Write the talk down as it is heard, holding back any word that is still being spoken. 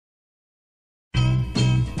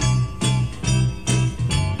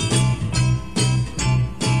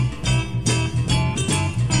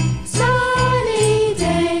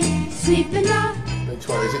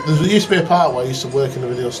there used to be a part where I used to work in a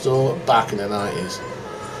video store back in the 90s,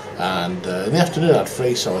 and in the afternoon I had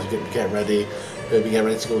free, so I was getting ready, maybe get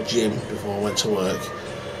ready to go gym before I went to work.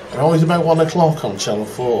 And always about 1 o'clock on Channel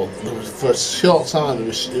 4, there was, for a short time, it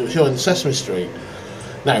was showing Sesame Street.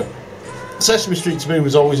 Now, Sesame Street to me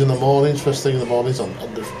was always in the mornings, first thing in the mornings on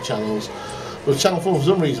different channels. But Channel 4 for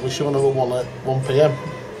some reason was showing over at 1 PM.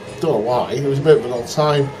 Don't know why, it was a bit of an old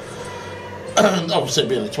time. Obviously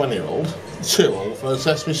being a 20-year-old, too old for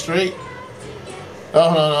Sesame Street.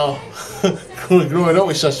 Oh no. Growing up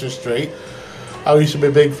with Sesame Street, I used to be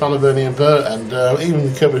a big fan of Ernie and Bert, and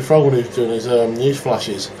even Kirby Frog when he was doing his news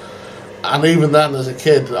flashes. And even then, as a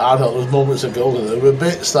kid, I thought there was moments of gold in there. There were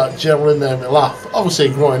bits that generally made me laugh. Obviously,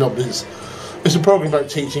 growing up, it's a program about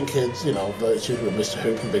teaching kids, you know, virtues with Mr.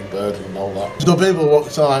 Hoop and Big Bird and all that. So people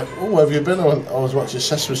walked like, oh, where have you been? I was watching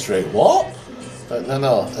Sesame Street. What?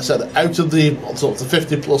 No. I said, out of the sort of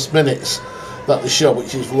 50+ minutes that the show,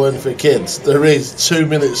 which is learning for kids, there is 2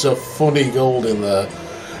 minutes of funny gold in there.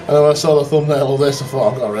 And when I saw the thumbnail of this, I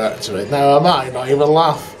thought, I've got to react to it. Now, I might not even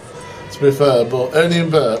laugh, to be fair, but Ernie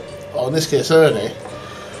and Bert, or in this case Ernie,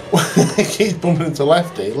 he keeps bumping into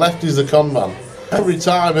Lefty. Lefty's the con man. Every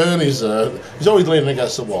time Ernie's there, he's always leaning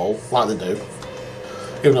against the wall, like they do,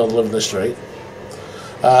 even though they live in the street.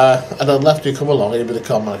 And then Lefty would come along, he'd be the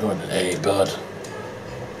con man going, hey bud,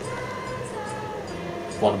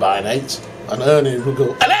 want to buy an 8? And Ernie would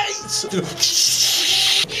go, an 8!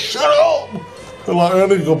 Shut up! And like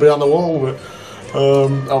Ernie would go behind the wall with it.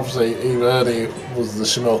 Obviously, Ernie was the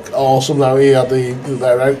schmuck, or somehow he had the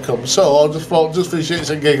better outcome. So I just thought, just for shits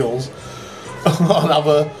and giggles, I'd have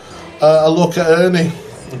a look at Ernie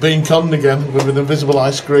being conned again with an invisible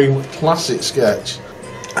ice cream. Classic sketch.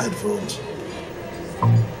 Headphones.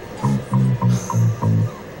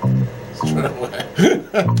 Straight away.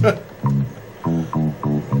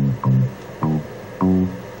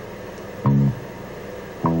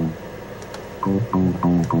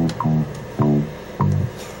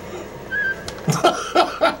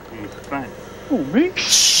 Oh, me?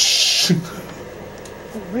 Shh.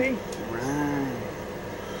 Oh, me? Right.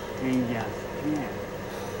 Yeah.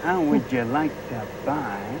 How would you like to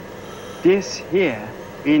buy this here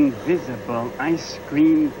invisible ice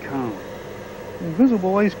cream cone?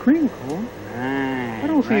 Invisible ice cream cone? Right. I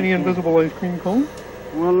don't see any invisible ice cream cone.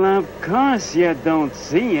 Well, of course you don't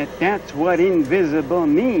see it. That's what invisible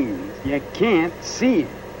means. You can't see it.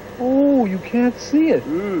 Oh, you can't see it.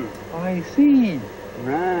 I see.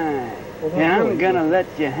 Right. Well, Now, I'm really gonna let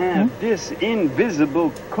you have this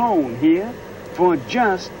invisible cone here for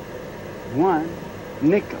just 1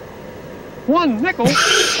 nickel. 1 nickel?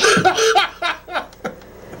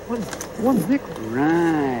 one nickel?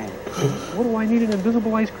 Right. What do I need an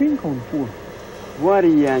invisible ice cream cone for? What do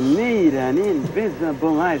you need an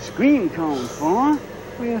invisible ice cream cone for?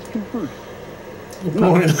 I asked you first.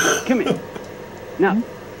 Look, come here. Now,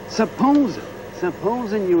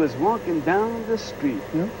 supposing you was walking down the street,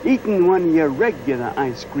 eating one of your regular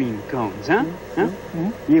ice cream cones, huh?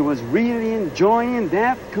 You was really enjoying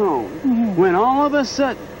that cone, when all of a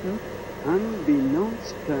sudden,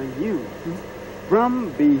 unbeknownst to you,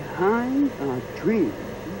 from behind a tree,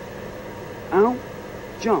 out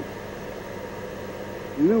jumped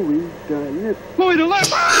Louis the Lip. Louis the Lip!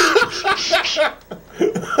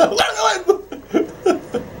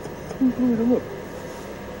 Who's Louis the Lip?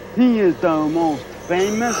 He is the most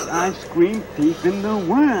famous ice cream thief in the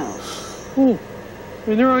world. Oh,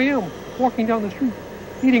 and there I am, walking down the street,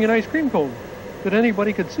 eating an ice cream cone that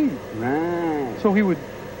anybody could see. Right. So he would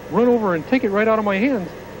run over and take it right out of my hands,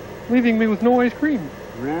 leaving me with no ice cream.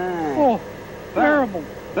 Right. Oh, terrible.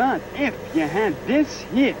 But if you had this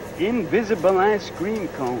here invisible ice cream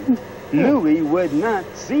cone, Louis would not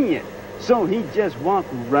see it. So he'd just walk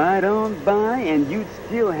right on by and you'd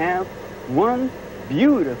still have 1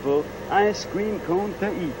 beautiful ice cream cone to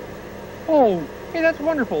eat. Oh, hey, that's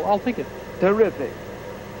wonderful. I'll take it. Terrific.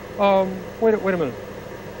 Wait a minute.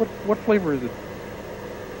 What flavor is it?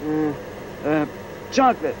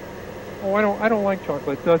 Chocolate. Oh, I don't like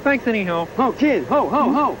chocolate. Thanks anyhow. Oh, kid,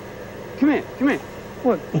 ho. Come here.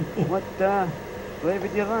 What? What flavor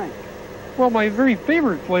do you like? Well, my very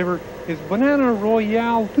favorite flavor is Banana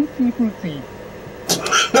Royale Tootsie Fruity.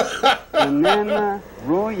 Banana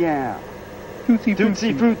Royale.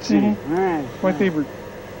 Tootsie Fruity. Right. My favorite.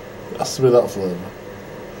 Has to be that flavour.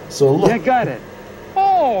 So look. You got it.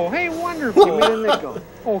 Oh, hey, wonderful. Give me the nickel.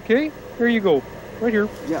 Okay, here you go. Right here.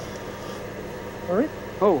 Yeah. All right.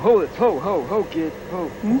 Hold it. Ho, kid. Ho.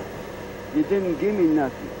 You didn't give me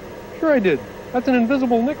nothing. Sure I did. That's an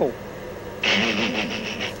invisible nickel.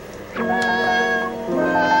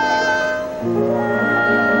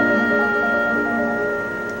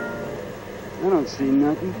 don't see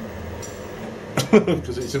nothing.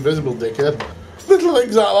 Because it's invisible, dickhead. Little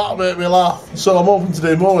things like that make me laugh. So I'm hoping to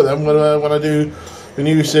do more of them when I do the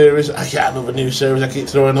new series. I get another new series I keep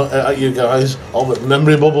throwing at you guys. Oh, but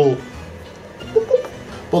Memory Bubble.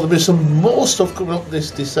 But there'll be some more stuff coming up this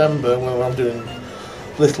December when I'm doing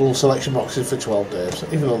little selection boxes for 12 days.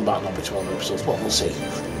 Even though there might not be 12 episodes, but we'll see.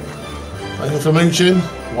 Thank you for mooching.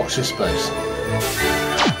 Watch this space.